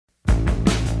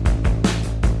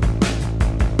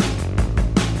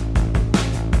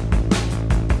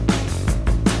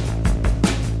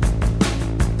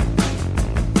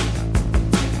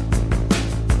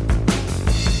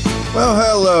Well,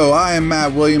 hello, I am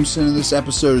Matt Williamson, and this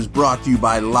episode is brought to you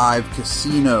by Live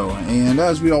Casino. And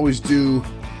as we always do,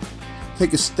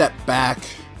 take a step back,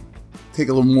 take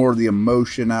a little more of the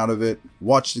emotion out of it,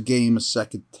 watch the game a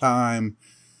second time,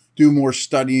 do more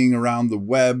studying around the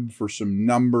web for some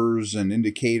numbers and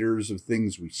indicators of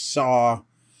things we saw.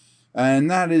 And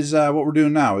that is what we're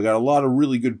doing now. We got a lot of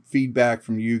really good feedback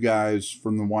from you guys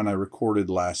from the one I recorded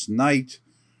last night.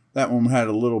 That one had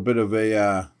a little bit of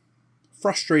a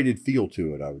frustrated feel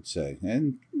to it, I would say,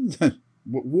 and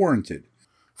warranted.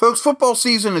 Folks, football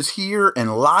season is here,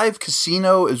 and Live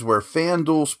Casino is where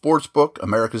FanDuel Sportsbook,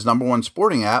 America's #1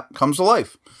 sporting app, comes to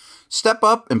life. Step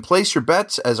up and place your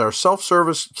bets as our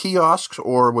self-service kiosks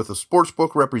or with a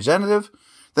sportsbook representative,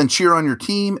 then cheer on your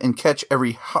team and catch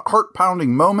every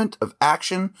heart-pounding moment of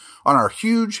action on our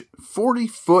huge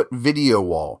 40-foot video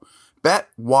wall. Bet,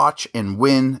 watch, and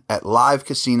win at Live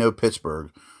Casino Pittsburgh,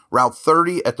 Route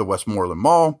 30 at the Westmoreland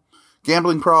Mall.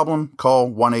 Gambling problem?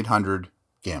 Call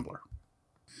 1-800-GAMBLER.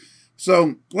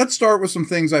 So let's start with some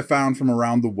things I found from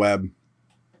around the web.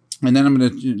 And then I'm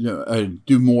going to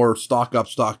do more stock up,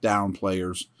 stock down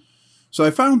players. So I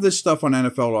found this stuff on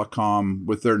NFL.com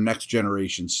with their next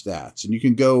generation stats. And you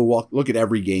can go look at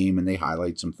every game and they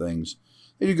highlight some things.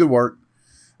 They do good work.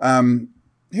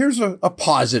 Here's a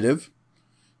positive.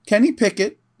 Kenny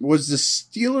Pickett was the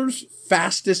Steelers'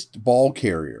 fastest ball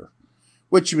carrier,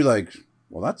 which you'd be like,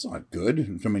 well, that's not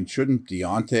good. I mean, shouldn't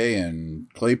Deontay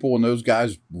and Claypool and those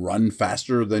guys run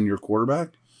faster than your quarterback?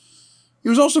 He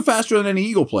was also faster than any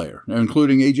Eagle player,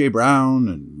 including A.J. Brown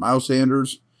and Miles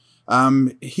Sanders.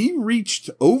 He reached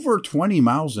over 20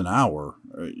 miles an hour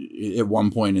at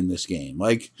one point in this game.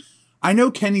 Like, I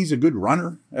know Kenny's a good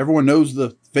runner. Everyone knows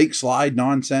the fake slide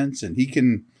nonsense, and he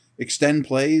can extend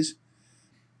plays.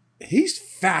 He's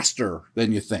faster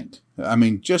than you think. I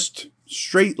mean, just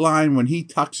straight line when he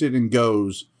tucks it and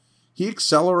goes. He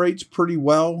accelerates pretty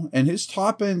well, and his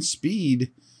top end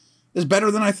speed is better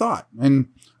than I thought. And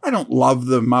I don't love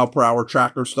the mile per hour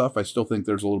tracker stuff. I still think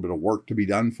there's a little bit of work to be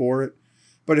done for it.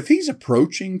 But if he's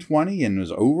approaching 20 and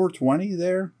is over 20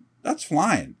 there, that's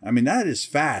flying. I mean, that is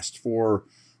fast for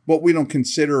what we don't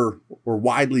consider or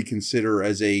widely consider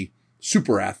as a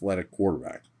super athletic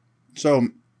quarterback. So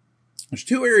there's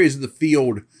two areas of the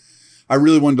field I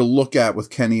really wanted to look at with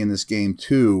Kenny in this game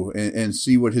too, and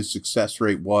see what his success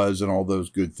rate was and all those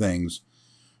good things.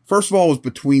 First of all was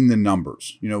between the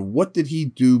numbers. You know, what did he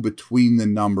do between the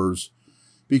numbers?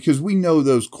 Because we know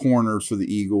those corners for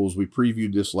the Eagles, we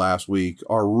previewed this last week,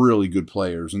 are really good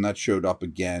players, and that showed up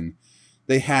again.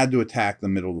 They had to attack the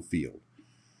middle of the field.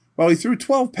 Well, he threw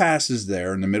 12 passes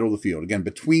there in the middle of the field. Again,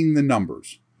 between the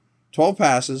numbers. 12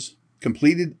 passes,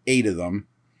 completed 8 of them,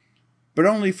 but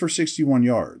only for 61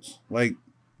 yards. Like,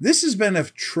 this has been a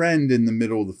trend in the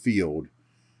middle of the field,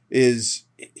 is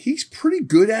he's pretty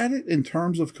good at it in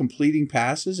terms of completing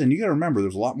passes. And you got to remember,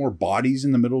 there's a lot more bodies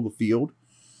in the middle of the field.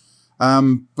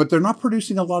 But they're not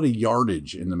producing a lot of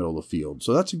yardage in the middle of the field.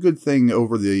 So that's a good thing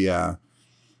over the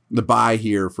bye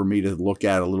here for me to look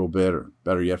at a little bit, or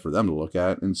better yet for them to look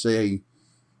at and say,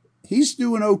 he's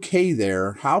doing okay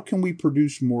there. How can we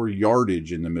produce more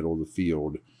yardage in the middle of the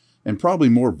field? And probably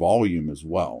more volume as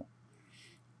well.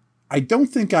 I don't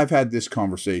think I've had this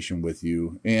conversation with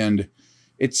you, and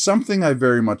it's something I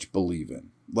very much believe in.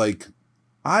 Like,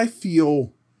 I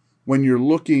feel when you're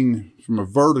looking from a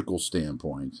vertical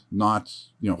standpoint, not,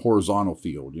 horizontal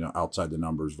field, outside the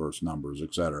numbers versus numbers,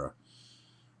 etc.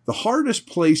 The hardest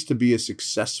place to be a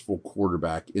successful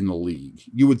quarterback in the league,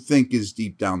 you would think, is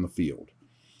deep down the field.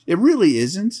 It really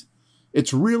isn't.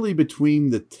 It's really between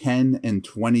the 10 and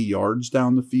 20 yards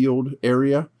down the field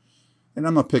area. And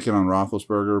I'm not picking on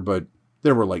Roethlisberger, but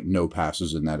there were no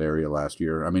passes in that area last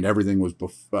year. I mean, everything was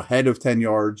ahead of 10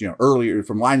 yards, earlier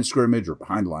from line of scrimmage or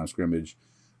behind the line of scrimmage,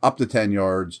 up to 10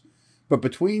 yards. But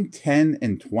between 10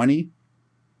 and 20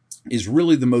 is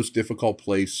really the most difficult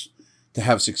place to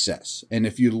have success. And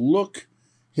if you look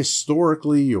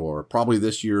historically, or probably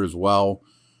this year as well,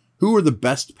 who are the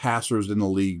best passers in the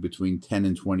league between 10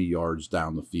 and 20 yards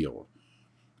down the field?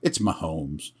 It's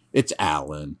Mahomes. It's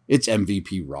Allen. It's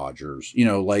MVP Rodgers.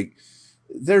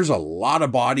 There's a lot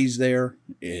of bodies there.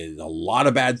 A lot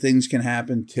of bad things can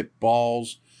happen. Tip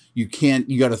balls. You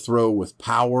got to throw with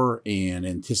power and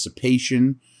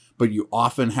anticipation, but you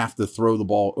often have to throw the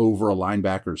ball over a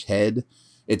linebacker's head.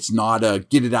 It's not a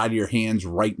get it out of your hands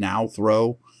right now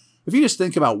throw. If you just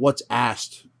think about what's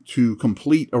asked to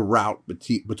complete a route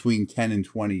between 10 and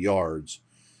 20 yards,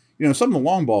 some of the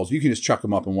long balls, you can just chuck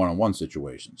them up in one-on-one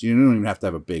situations. You don't even have to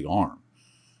have a big arm.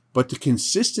 But to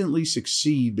consistently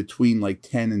succeed between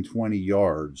 10 and 20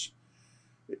 yards,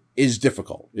 is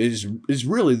difficult. It is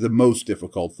really the most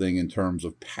difficult thing in terms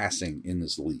of passing in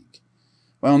this league.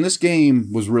 Well, and this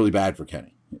game was really bad for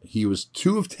Kenny. He was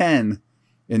 2 of 10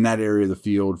 in that area of the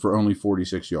field for only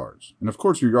 46 yards. And of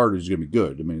course, your yardage is going to be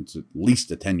good. I mean, it's at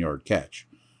least a 10-yard catch.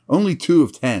 Only 2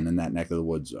 of 10 in that neck of the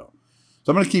woods, though.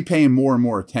 So I'm going to keep paying more and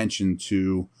more attention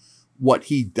to what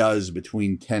he does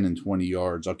between 10 and 20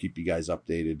 yards. I'll keep you guys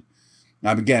updated.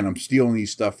 Now, again, I'm stealing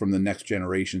these stuff from the next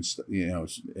generation,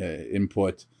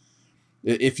 input.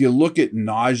 If you look at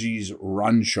Najee's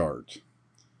run chart,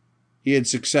 he had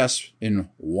success in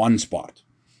one spot,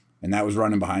 and that was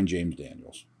running behind James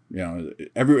Daniels.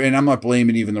 And I'm not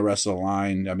blaming even the rest of the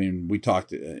line. I mean, we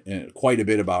talked quite a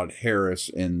bit about Harris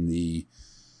in the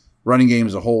running game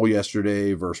as a whole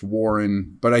yesterday versus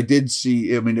Warren, but I did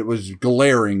see, it was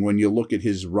glaring when you look at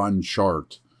his run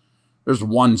chart. There's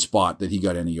one spot that he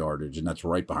got any yardage, and that's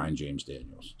right behind James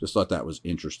Daniels. Just thought that was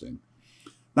interesting.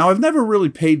 Now, I've never really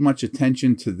paid much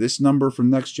attention to this number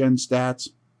from Next Gen Stats,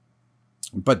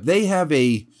 but they have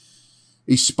a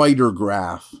spider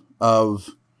graph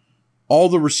of all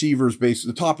the receivers,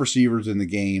 the top receivers in the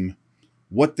game,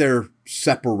 what their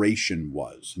separation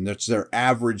was. And that's their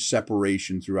average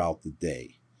separation throughout the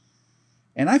day.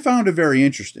 And I found it very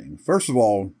interesting. First of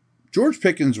all, George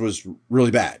Pickens was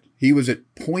really bad. He was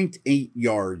at 0.8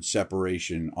 yards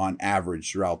separation on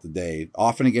average throughout the day,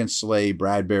 often against Slay,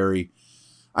 Bradbury.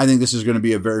 I think this is going to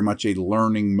be very much a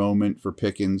learning moment for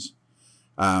Pickens.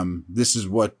 This is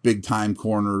what big time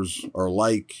corners are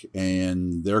like,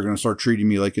 and they're going to start treating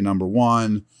me like a number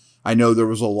one. I know there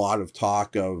was a lot of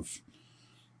talk of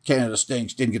Canada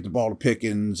stinks, didn't get the ball to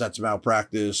Pickens, that's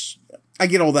malpractice. I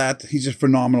get all that. He's a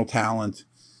phenomenal talent.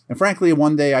 And frankly,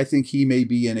 one day I think he may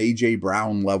be an A.J.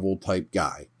 Brown level type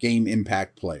guy, game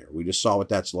impact player. We just saw what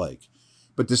that's like.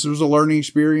 But this was a learning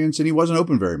experience, and he wasn't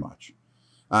open very much.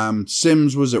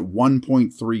 Sims was at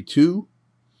 1.32.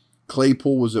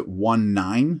 Claypool was at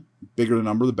 1.9. Bigger the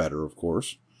number, the better, of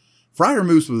course.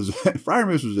 Freiermuth was at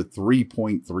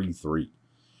 3.33.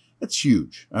 That's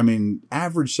huge. I mean,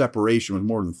 average separation was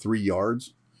more than 3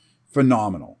 yards.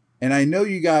 Phenomenal. And I know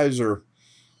you guys are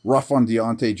rough on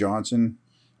Deontay Johnson,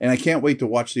 and I can't wait to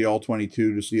watch the All-22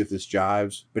 to see if this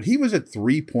jives. But he was at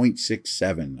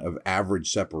 3.67 of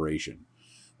average separation,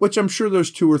 which I'm sure there's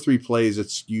 2 or 3 plays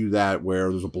that skew that where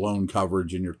there's a blown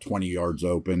coverage and you're 20 yards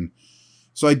open.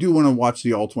 So I do want to watch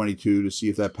the All-22 to see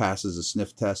if that passes a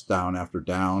sniff test down after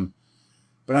down.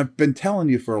 But I've been telling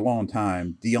you for a long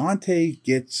time, Deontay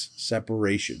gets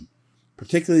separation,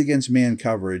 particularly against man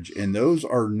coverage, and those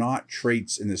are not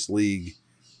traits in this league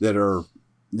that are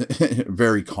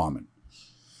very common.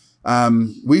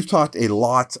 We've talked a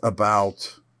lot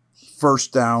about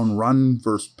first down run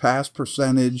versus pass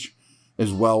percentage,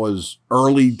 as well as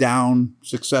early down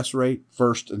success rate,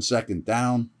 first and second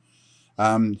down.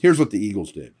 Here's what the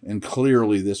Eagles did, and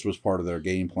clearly this was part of their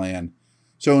game plan.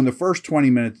 So in the first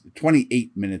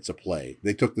 28 minutes of play,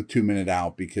 they took the 2-minute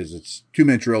out because it's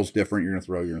 2-minute drill is different. You're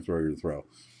going to throw.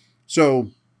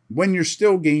 So when you're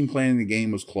still game planning, the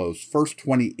game was close. First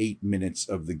 28 minutes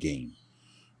of the game,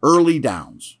 early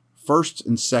downs, first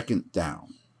and second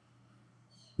down.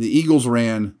 The Eagles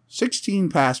ran 16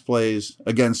 pass plays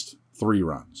against 3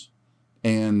 runs,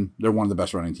 and they're one of the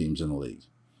best running teams in the league.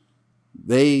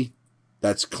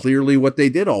 That's clearly what they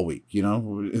did all week.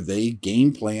 They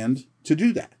game planned to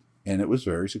do that, and it was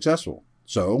very successful.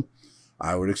 So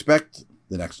I would expect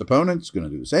the next opponent's going to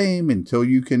do the same until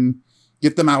you can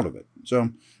get them out of it.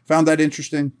 So found that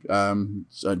interesting.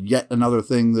 Yet another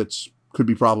thing that's could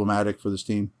be problematic for this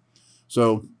team.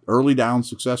 So early down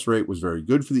success rate was very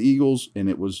good for the Eagles, and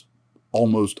it was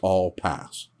almost all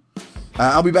pass.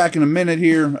 I'll be back in a minute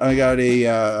here. I got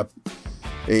a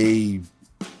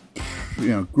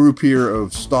group here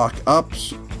of stock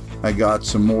ups. I got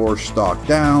some more stock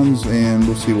downs, and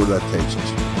we'll see where that takes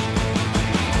us.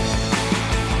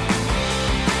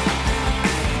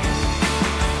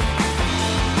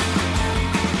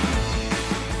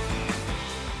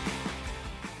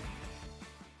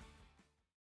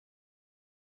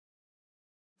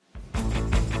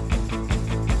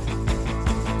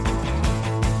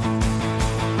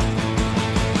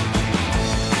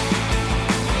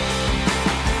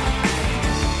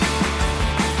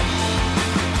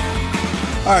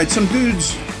 All right, some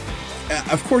dudes,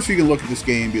 of course you can look at this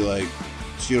game and be like,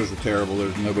 Steelers were terrible,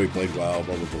 nobody played well,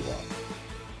 blah, blah, blah, blah.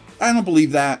 I don't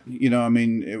believe that,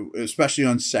 especially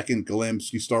on second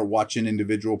glimpse, you start watching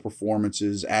individual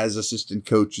performances as assistant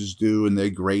coaches do, and they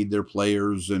grade their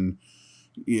players, and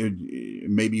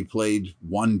maybe played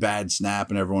one bad snap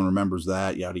and everyone remembers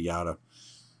that, yada, yada.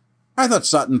 I thought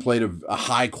Sutton played a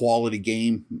high-quality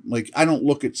game. Like, I don't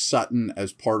look at Sutton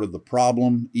as part of the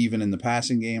problem, even in the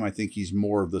passing game. I think he's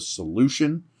more of the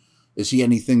solution. Is he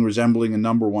anything resembling a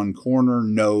number one corner?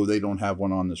 No, they don't have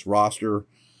one on this roster.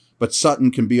 But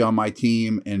Sutton can be on my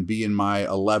team and be in my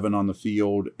 11 on the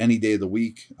field any day of the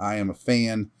week. I am a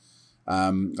fan.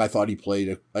 I thought he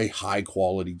played a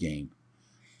high-quality game.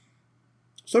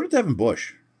 So did Devin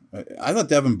Bush. I thought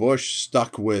Devin Bush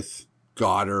stuck with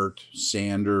Goddard,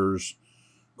 Sanders,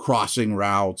 crossing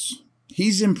routes.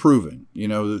 He's improving. You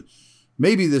know,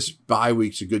 maybe this bye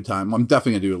week's a good time. I'm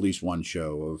definitely going to do at least one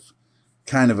show of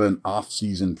kind of an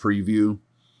off-season preview.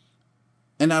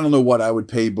 And I don't know what I would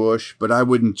pay Bush, but I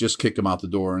wouldn't just kick him out the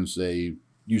door and say,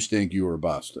 you stink, you were a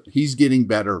bust. He's getting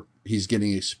better. He's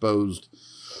getting exposed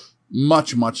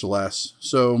much, much less.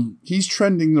 So he's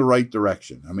trending the right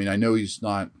direction. I mean, I know he's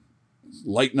not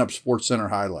lighting up SportsCenter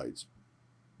highlights,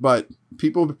 but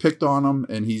people have picked on him,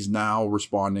 and he's now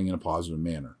responding in a positive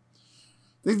manner.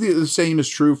 I think the same is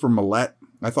true for Millette.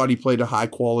 I thought he played a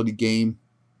high-quality game.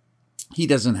 He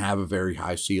doesn't have a very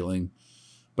high ceiling,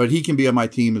 but he can be on my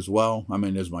team as well. I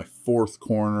mean, as my fourth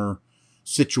corner,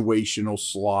 situational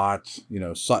slot. You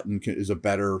know, Sutton is a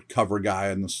better cover guy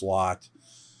in the slot.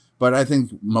 But I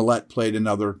think Millette played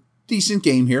another decent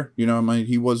game here. You know, I mean,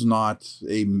 he was not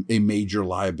a major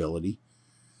liability.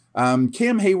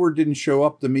 Cam Hayward didn't show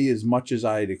up to me as much as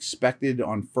I had expected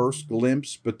on first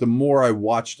glimpse, but the more I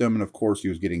watched him, and of course he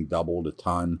was getting doubled a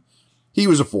ton, he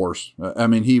was a force. I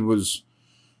mean, he was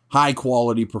high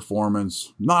quality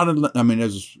performance. As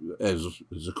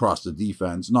across the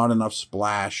defense, not enough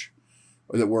splash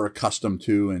that we're accustomed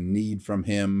to and need from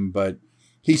him, but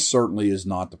he certainly is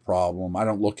not the problem. I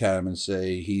don't look at him and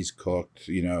say he's cooked,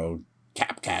 you know,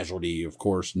 cap casualty, of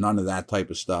course, none of that type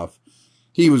of stuff.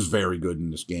 He was very good in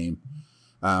this game,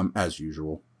 as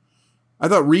usual. I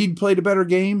thought Reed played a better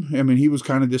game. I mean, he was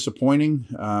kind of disappointing.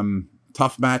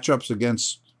 Tough matchups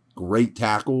against great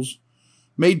tackles.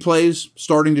 Made plays,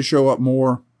 starting to show up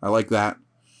more. I like that.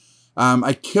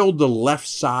 I killed the left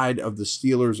side of the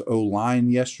Steelers' O-line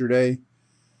yesterday.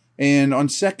 And on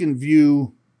second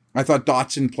view, I thought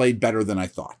Dotson played better than I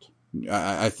thought.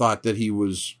 I thought that he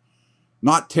was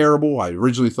not terrible. I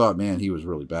originally thought, man, he was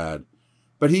really bad.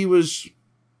 But he was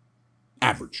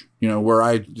average, you know, where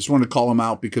I just wanted to call him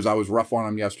out because I was rough on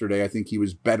him yesterday. I think he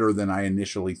was better than I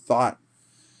initially thought.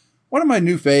 One of my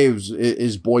new faves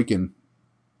is Boykin,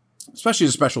 especially as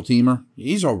a special teamer.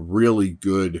 He's a really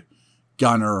good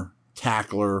gunner,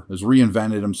 tackler, has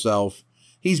reinvented himself.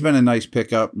 He's been a nice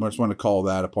pickup. I just want to call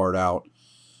that a part out.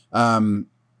 I'm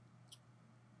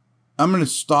going to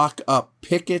stock up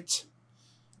Pickett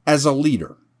as a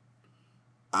leader.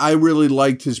 I really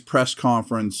liked his press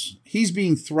conference. He's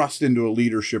being thrust into a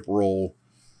leadership role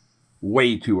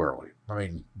way too early. I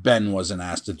mean, Ben wasn't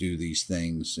asked to do these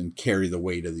things and carry the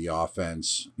weight of the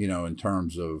offense, you know, in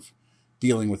terms of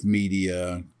dealing with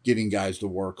media, getting guys to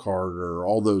work harder,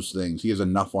 all those things. He has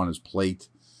enough on his plate,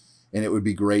 and it would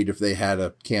be great if they had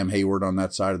a Cam Hayward on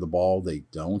that side of the ball. They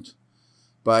don't.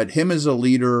 But him as a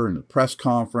leader in the press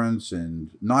conference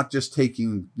and not just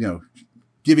taking, you know,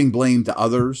 giving blame to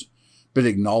others, but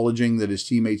acknowledging that his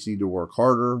teammates need to work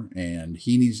harder and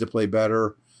he needs to play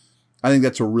better. I think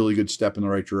that's a really good step in the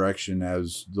right direction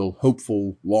as the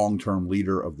hopeful long-term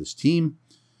leader of this team.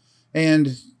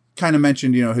 And kind of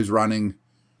mentioned, you know, his running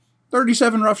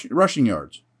 37 rushing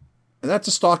yards. That's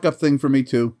a stock up thing for me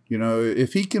too. You know,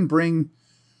 if he can bring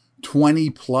 20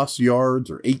 plus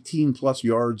yards or 18 plus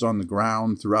yards on the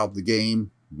ground throughout the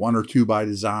game, one or two by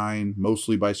design,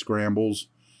 mostly by scrambles.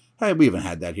 Hey, we haven't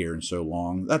had that here in so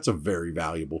long. That's a very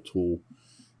valuable tool.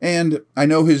 And I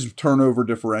know his turnover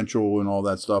differential and all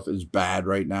that stuff is bad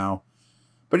right now,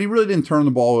 but he really didn't turn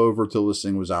the ball over till this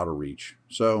thing was out of reach.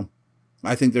 So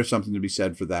I think there's something to be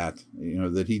said for that. You know,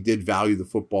 that he did value the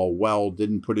football well,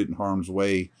 didn't put it in harm's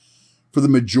way for the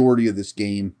majority of this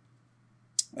game.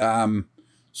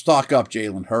 Stock up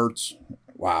Jalen Hurts.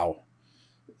 Wow.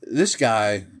 This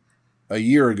guy 1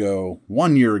 year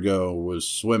ago was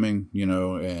swimming, you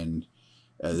know, and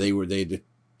they had to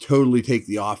totally take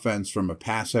the offense from a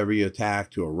pass heavy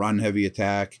attack to a run heavy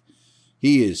attack.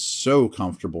 He is so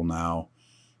comfortable now,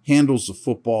 handles the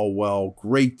football well,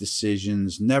 great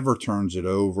decisions, never turns it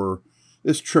over.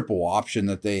 This triple option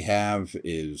that they have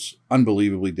is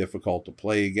unbelievably difficult to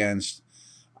play against.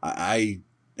 I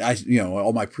you know,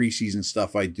 all my preseason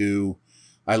stuff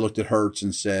I looked at Hurts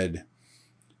and said,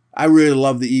 I really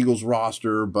love the Eagles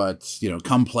roster, but, you know,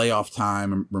 come playoff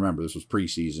time, remember this was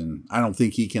preseason, I don't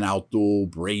think he can outduel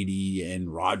Brady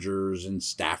and Rodgers and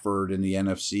Stafford in the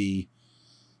NFC.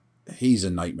 He's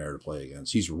a nightmare to play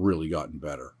against. He's really gotten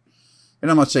better. And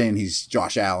I'm not saying he's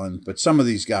Josh Allen, but some of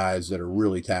these guys that are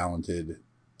really talented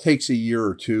takes a year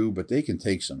or two, but they can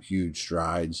take some huge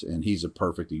strides, and he's a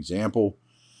perfect example.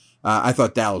 I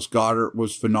thought Dallas Goedert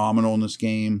was phenomenal in this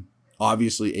game.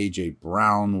 Obviously, A.J.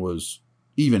 Brown was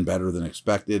even better than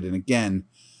expected. And again,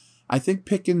 I think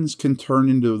Pickens can turn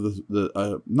into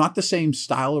the not the same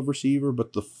style of receiver,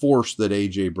 but the force that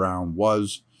A.J. Brown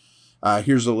was.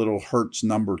 Here's a little Hurts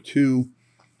number 2.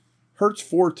 Hurts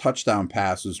 4 touchdown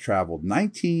passes traveled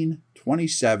 19,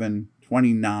 27,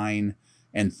 29,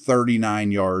 and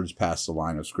 39 yards past the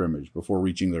line of scrimmage before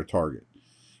reaching their target.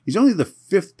 He's only the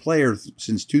 5th player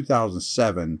since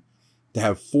 2007 to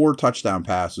have 4 touchdown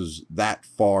passes that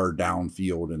far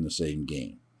downfield in the same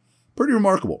game. Pretty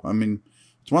remarkable. I mean,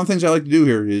 it's one of the things I like to do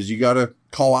here is you got to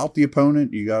call out the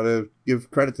opponent. You got to give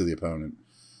credit to the opponent.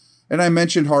 And I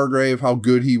mentioned Hargrave, how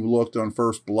good he looked on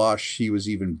first blush. He was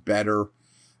even better.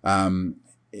 And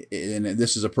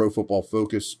this is a Pro Football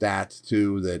Focus stat,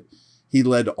 too, that he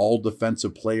led all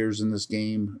defensive players in this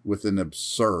game with an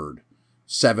absurd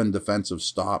 7 defensive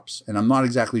stops. And I'm not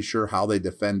exactly sure how they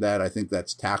defend that. I think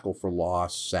that's tackle for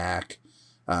loss, sack,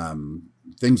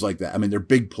 things like that. I mean, they're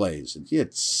big plays. And he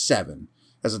had 7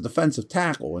 as a defensive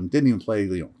tackle and didn't even play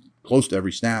close to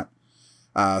every snap.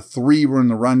 3 were in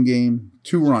the run game.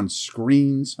 2 were on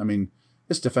screens. I mean,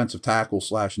 this defensive tackle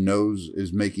 / nose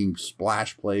is making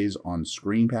splash plays on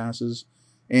screen passes.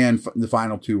 And the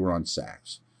final 2 were on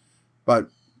sacks. But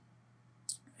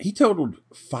he totaled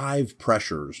 5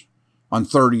 pressures on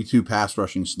 32 pass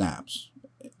rushing snaps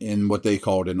in what they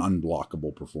called an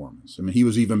unblockable performance. I mean, he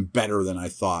was even better than I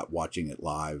thought watching it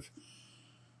live.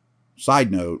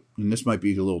 Side note, and this might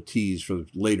be a little tease for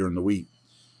later in the week,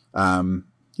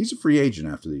 he's a free agent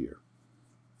after the year.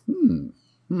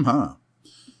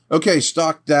 Okay,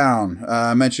 stock down.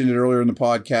 I mentioned it earlier in the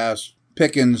podcast.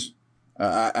 Pickens,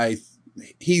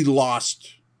 he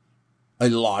lost a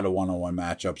lot of one-on-one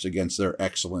matchups against their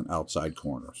excellent outside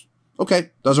corners.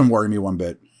 Okay, doesn't worry me one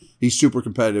bit. He's super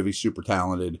competitive. He's super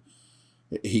talented.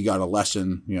 He got a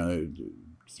lesson,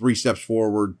 3 steps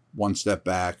forward, 1 step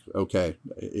back. Okay,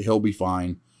 he'll be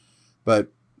fine.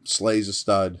 But Slay's a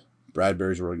stud.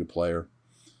 Bradbury's a really good player.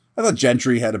 I thought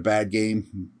Gentry had a bad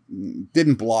game.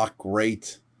 Didn't block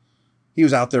great. He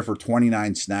was out there for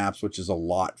 29 snaps, which is a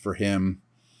lot for him.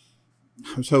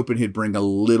 I was hoping he'd bring a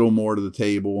little more to the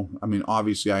table. I mean,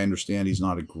 obviously, I understand he's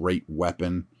not a great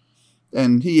weapon.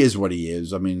 And he is what he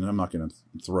is. I mean, I'm not going to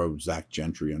throw Zach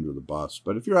Gentry under the bus.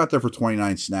 But if you're out there for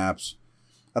 29 snaps,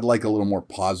 I'd like a little more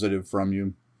positive from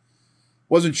you.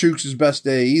 Wasn't Chooks' best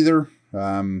day either.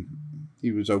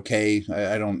 He was okay.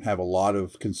 I don't have a lot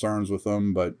of concerns with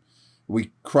him, but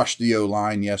we crushed the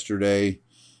O-line yesterday.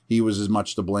 He was as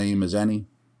much to blame as any.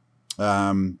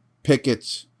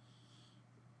 Pickett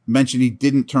mentioned he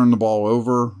didn't turn the ball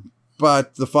over,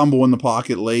 but the fumble in the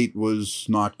pocket late was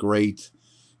not great.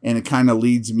 And it kind of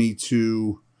leads me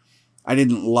to, I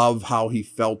didn't love how he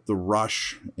felt the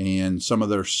rush and some of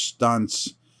their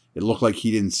stunts. It looked like he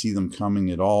didn't see them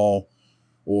coming at all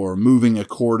or moving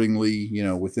accordingly,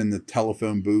 within the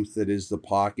telephone booth that is the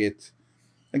pocket.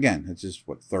 Again, it's just,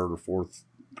 3rd or 4th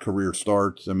career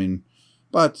starts. I mean,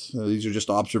 but these are just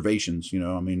observations,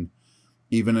 I mean,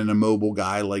 even an immobile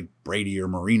guy like Brady or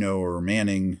Marino or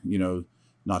Manning,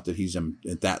 not that he's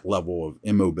at that level of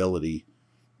immobility,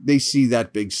 they see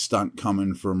that big stunt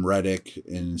coming from Reddick,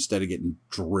 and instead of getting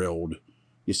drilled,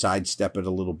 you sidestep it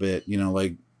a little bit,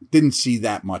 didn't see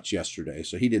that much yesterday.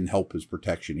 So he didn't help his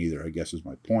protection either, I guess is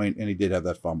my point. And he did have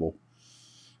that fumble.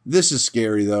 This is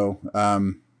scary though.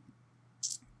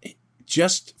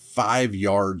 Just 5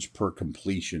 yards per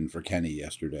completion for Kenny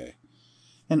yesterday.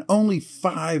 And only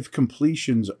 5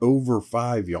 completions over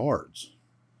 5 yards.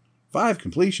 5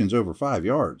 completions over 5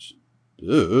 yards.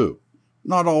 Ooh.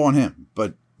 Not all on him,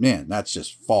 but man, that's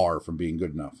just far from being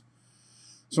good enough.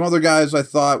 Some other guys I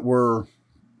thought were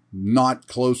not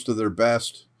close to their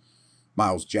best.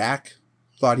 Miles Jack,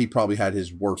 thought he probably had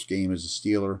his worst game as a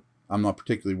Steeler. I'm not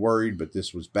particularly worried, but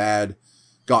this was bad.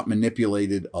 Got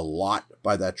manipulated a lot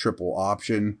by that triple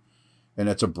option, and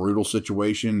that's a brutal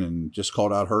situation, and just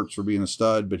called out Hurts for being a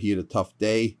stud, but he had a tough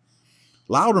day.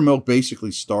 Loudermilk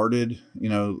basically started,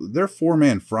 their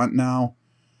 4-man front now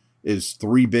is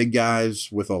 3 big guys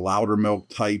with a Loudermilk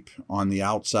type on the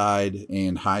outside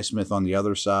and Highsmith on the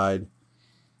other side.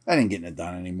 I didn't get it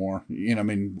done anymore. I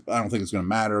don't think it's going to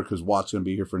matter because Watt's going to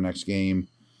be here for next game.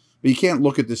 But you can't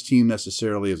look at this team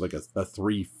necessarily as like a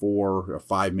 3-4, a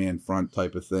 5-man front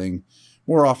type of thing.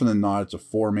 More often than not, it's a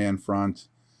 4-man front.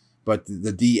 But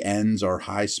the D ends are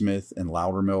Highsmith and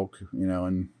Loudermilk,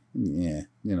 and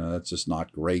that's just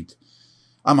not great.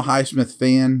 I'm a Highsmith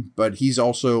fan, but he's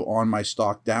also on my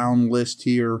stock down list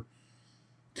here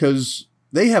because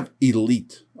they have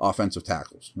elite offensive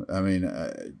tackles. I mean,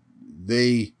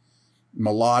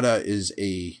 Mulata is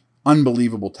a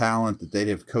unbelievable talent that they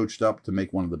have coached up to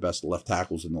make one of the best left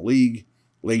tackles in the league.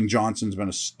 Lane Johnson's been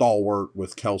a stalwart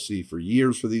with Kelsey for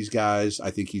years for these guys. I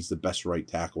think he's the best right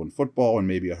tackle in football and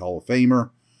maybe a Hall of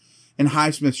Famer. And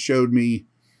Highsmith showed me,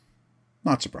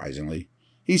 not surprisingly,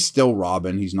 he's still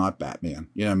Robin. He's not Batman.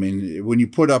 You know what I mean? When you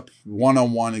put up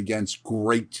one-on-one against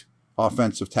great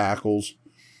offensive tackles,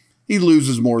 he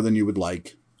loses more than you would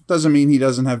like. Doesn't mean he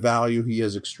doesn't have value. He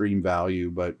has extreme value,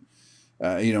 but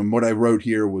what I wrote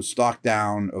here was stock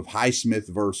down of Highsmith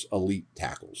versus elite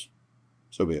tackles.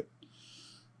 So be it.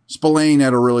 Spillane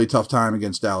had a really tough time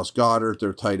against Dallas Goedert,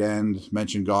 their tight end.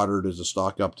 Mentioned Goddard as a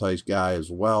stock up type guy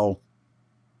as well.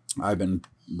 I've been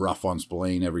rough on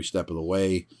Spillane every step of the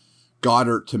way.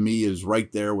 Goddard to me is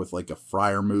right there with like a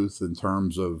Freiermuth in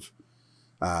terms of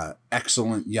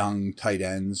excellent young tight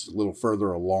ends, a little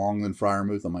further along than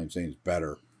Freiermuth. I'm not saying he's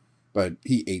better, but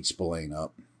he ate Spillane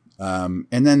up.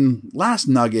 And then last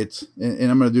nugget, and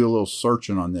I'm going to do a little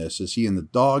searching on this. Is he in the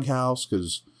doghouse?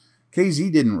 Because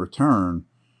KZ didn't return,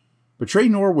 but Trey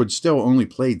Norwood still only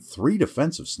played 3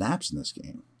 defensive snaps in this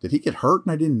game. Did he get hurt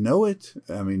and I didn't know it?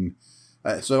 I mean,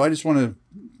 so I just want to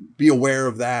be aware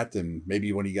of that, and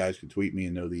maybe one of you guys could tweet me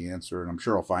and know the answer, and I'm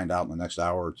sure I'll find out in the next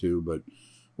hour or two. But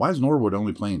why is Norwood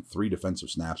only playing 3 defensive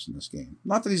snaps in this game?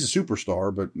 Not that he's a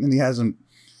superstar, and he hasn't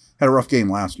had a rough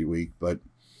game last week, but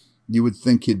you would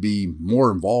think he'd be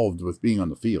more involved with being on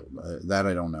the field. That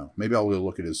I don't know. Maybe I'll go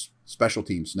look at his special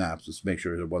team snaps just to make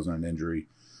sure there wasn't an injury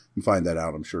and find that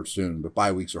out, I'm sure, soon. But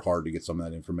bye weeks are hard to get some of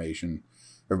that information.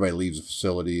 Everybody leaves the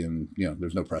facility and,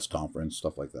 there's no press conference,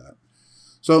 stuff like that.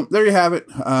 So there you have it.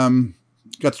 Got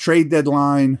the trade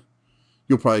deadline.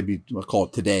 You'll probably I'll call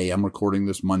it today. I'm recording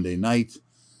this Monday night.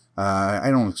 I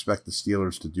don't expect the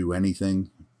Steelers to do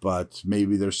anything, but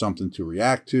maybe there's something to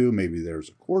react to. Maybe there's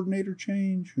a coordinator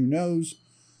change. Who knows?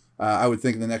 I would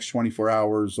think in the next 24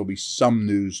 hours, there'll be some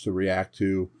news to react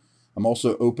to. I'm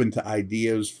also open to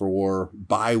ideas for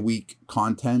bye-week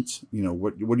content.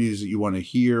 What is it you want to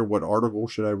hear? What article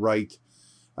should I write?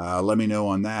 Let me know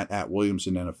on that at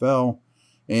Williamson NFL.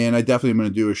 And I definitely am going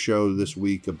to do a show this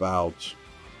week about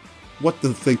what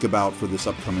to think about for this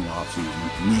upcoming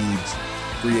offseason. Needs,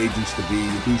 free agents to be,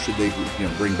 who should they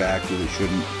bring back, who they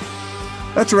shouldn't.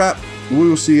 That's a wrap. We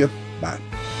will see you. Bye.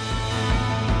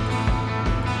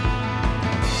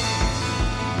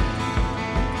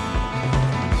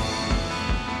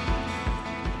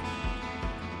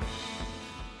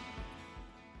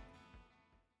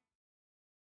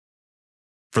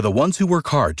 For the ones who work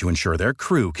hard to ensure their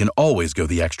crew can always go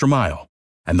the extra mile,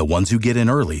 and the ones who get in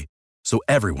early so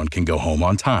everyone can go home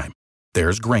on time,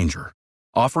 there's Grainger,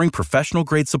 offering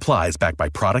professional-grade supplies backed by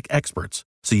product experts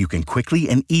so you can quickly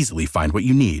and easily find what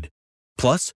you need.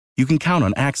 Plus, you can count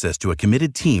on access to a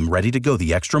committed team ready to go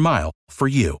the extra mile for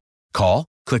you. Call,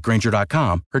 click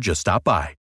Grainger.com, or just stop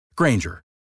by. Grainger,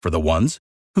 for the ones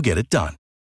who get it done.